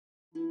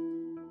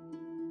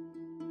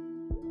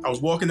I was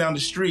walking down the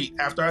street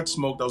after I'd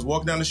smoked. I was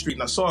walking down the street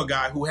and I saw a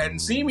guy who hadn't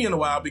seen me in a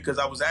while because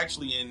I was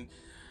actually in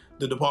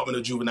the Department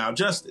of Juvenile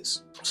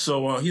Justice.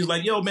 So he's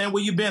like, yo, man,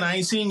 where you been? I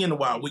ain't seen you in a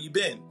while. Where you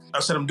been? I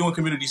said, I'm doing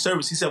community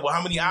service. He said, well,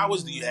 how many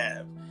hours do you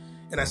have?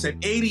 And I said,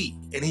 80.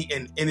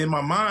 And in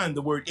my mind,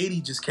 the word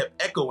 80 just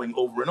kept echoing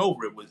over and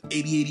over. It was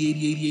 80, 80,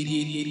 80, 80,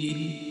 80, 80,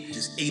 80, 80,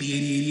 just 80, 80,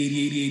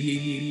 80, 80, 80,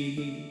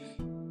 80, 80.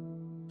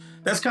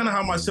 That's kind of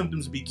how my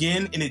symptoms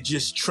begin, and it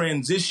just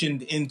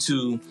transitioned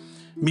into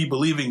me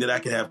believing that I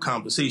could have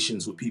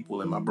conversations with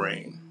people in my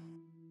brain.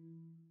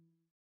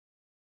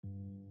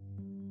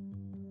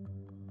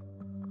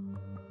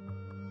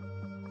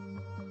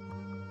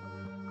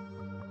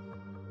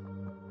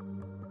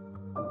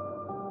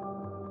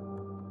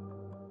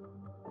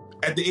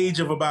 At the age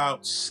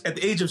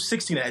of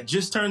 16, I had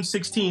just turned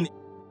 16.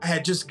 I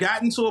had just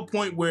gotten to a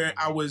point where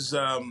I was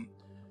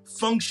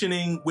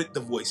functioning with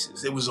the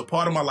voices. It was a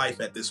part of my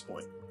life at this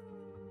point.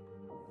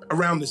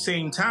 Around the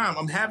same time,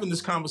 I'm having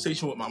this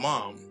conversation with my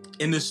mom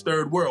in this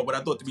third world, what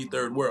I thought to be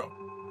third world.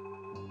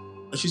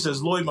 And she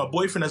says, Lloyd, my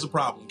boyfriend has a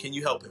problem. Can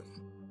you help him?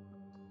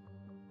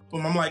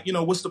 And I'm like,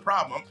 what's the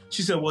problem?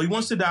 She said, well, he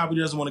wants to die, but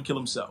he doesn't want to kill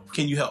himself.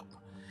 Can you help?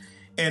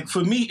 And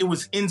for me, it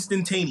was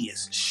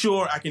instantaneous.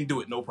 Sure, I can do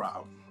it. No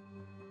problem.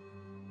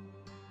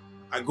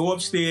 I go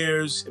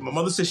upstairs, and my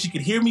mother says she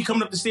could hear me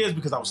coming up the stairs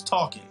because I was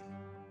talking.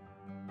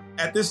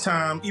 At this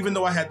time, even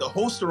though I had the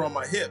holster on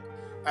my hip,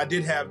 I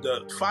did have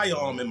the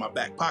firearm in my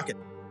back pocket.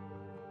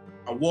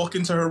 I walk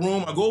into her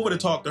room. I go over to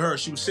talk to her.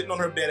 She was sitting on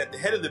her bed at the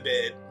head of the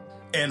bed,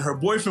 and her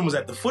boyfriend was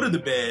at the foot of the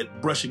bed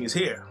brushing his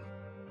hair.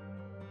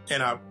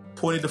 And I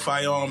pointed the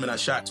firearm, and I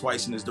shot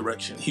twice in his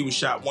direction. He was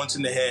shot once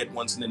in the head,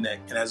 once in the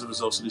neck, and as a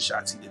result of the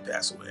shots, he did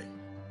pass away.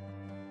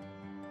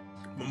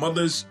 My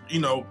mother's,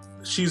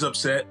 she's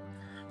upset.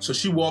 So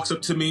she walks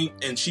up to me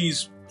and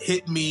she's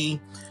hit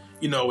me,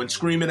 and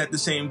screaming at the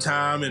same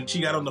time. And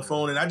she got on the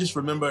phone. And I just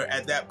remember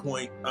at that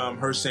point,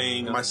 her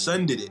saying, my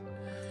son did it.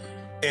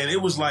 And it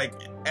was like,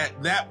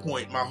 at that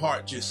point, my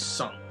heart just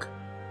sunk.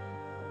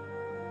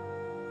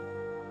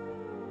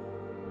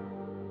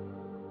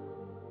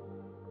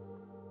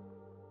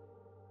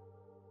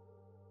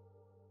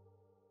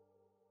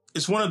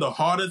 It's one of the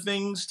harder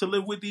things to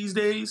live with these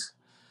days.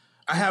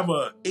 I have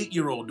a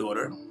 8-year-old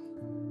daughter.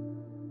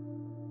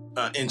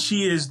 And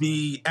she is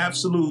the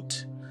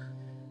absolute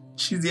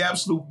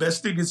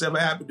best thing that's ever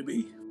happened to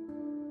me.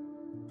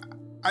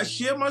 I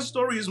share my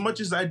story as much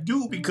as I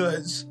do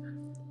because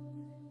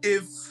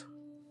if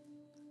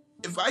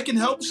I can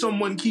help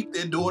someone keep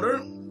their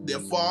daughter, their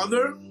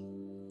father,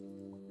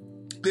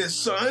 their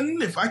son,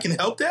 if I can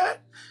help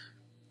that,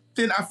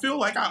 then I feel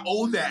like I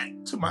owe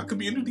that to my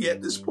community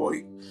at this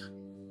point.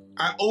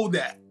 I owe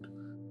that.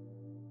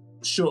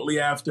 Shortly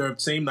after,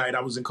 same night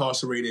I was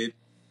incarcerated,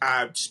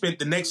 I spent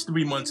the next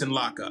 3 months in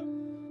lockup.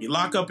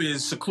 Lockup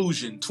is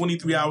seclusion,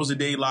 23 hours a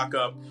day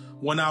lockup,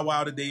 1 hour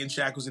out a day in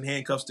shackles and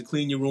handcuffs to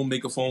clean your room,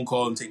 make a phone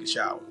call, and take a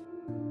shower.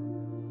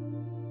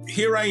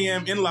 Here I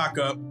am in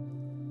lockup,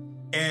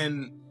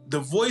 and the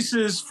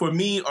voices for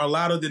me are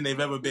louder than they've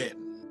ever been.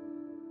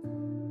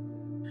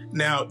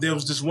 Now, there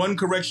was this one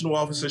correctional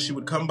officer, she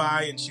would come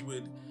by and she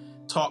would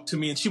talk to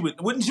me, and she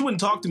wouldn't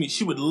talk to me,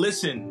 she would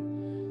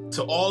listen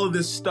to all of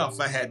this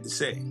stuff I had to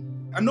say.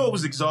 I know it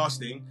was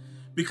exhausting,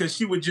 because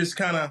she would just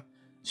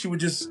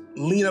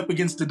lean up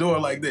against the door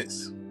like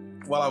this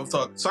while I was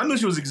talking. So I knew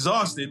she was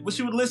exhausted, but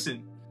she would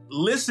listen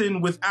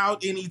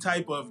without any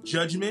type of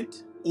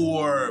judgment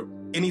or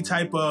any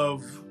type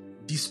of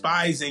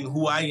despising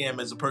who I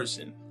am as a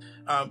person.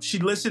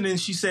 She'd listen and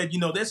she said,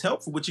 that's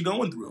helpful what you're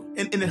going through.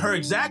 And her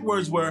exact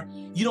words were,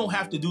 you don't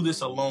have to do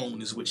this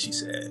alone, is what she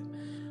said.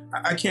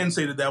 I can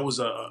say that was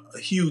a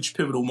huge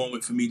pivotal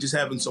moment for me, just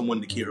having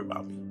someone to care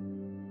about me.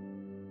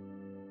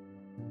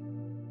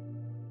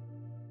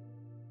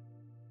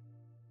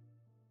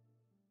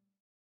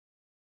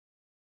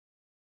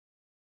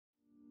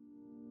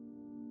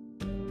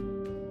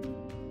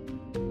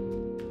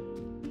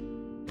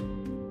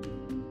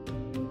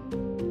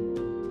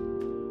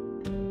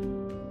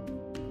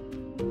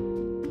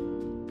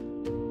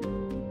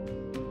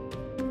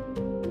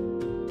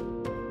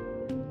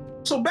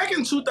 So back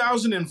in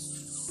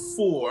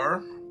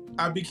 2004,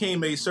 I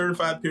became a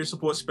certified peer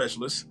support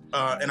specialist,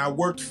 and I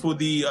worked for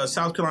the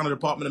South Carolina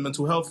Department of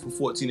Mental Health for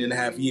 14 and a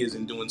half years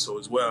in doing so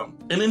as well.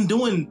 And in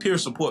doing peer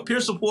support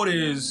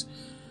is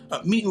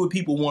meeting with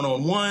people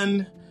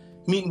one-on-one,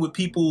 meeting with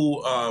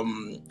people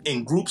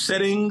in group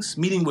settings,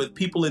 meeting with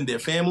people in their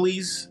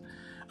families,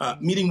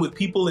 meeting with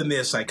people in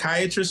their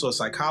psychiatrists or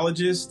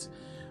psychologists.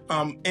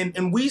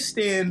 And we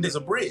stand as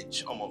a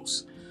bridge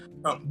almost,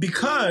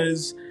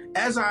 because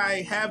as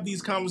I have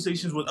these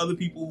conversations with other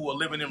people who are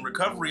living in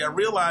recovery, I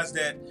realize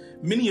that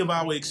many of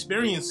our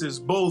experiences,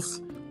 both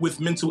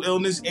with mental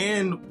illness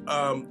and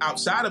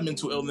outside of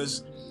mental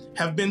illness,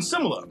 have been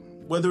similar,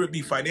 whether it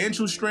be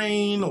financial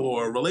strain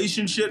or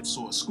relationships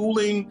or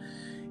schooling.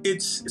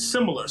 It's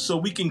similar, so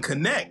we can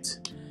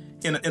connect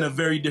in a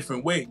very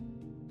different way.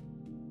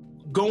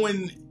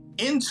 Going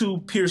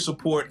into peer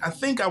support, I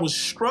think I was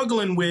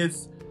struggling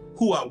with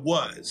who I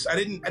was. I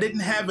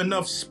didn't have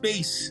enough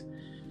space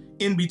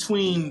in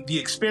between the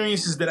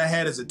experiences that I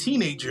had as a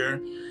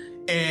teenager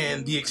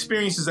and the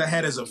experiences I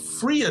had as a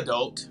free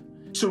adult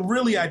to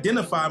really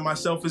identify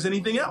myself as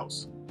anything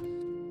else.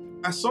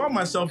 I saw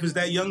myself as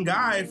that young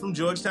guy from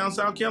Georgetown,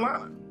 South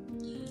Carolina.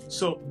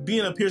 So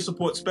being a peer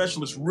support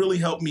specialist really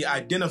helped me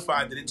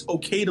identify that it's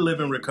okay to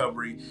live in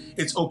recovery.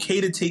 It's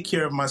okay to take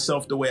care of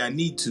myself the way I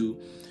need to,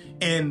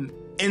 and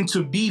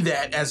to be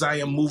that as I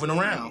am moving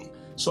around.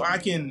 So I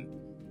can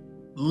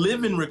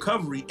live in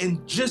recovery,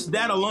 and just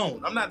that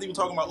alone, I'm not even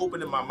talking about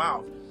opening my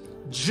mouth,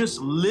 just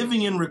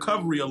living in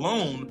recovery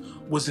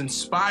alone was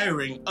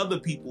inspiring other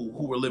people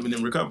who were living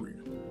in recovery.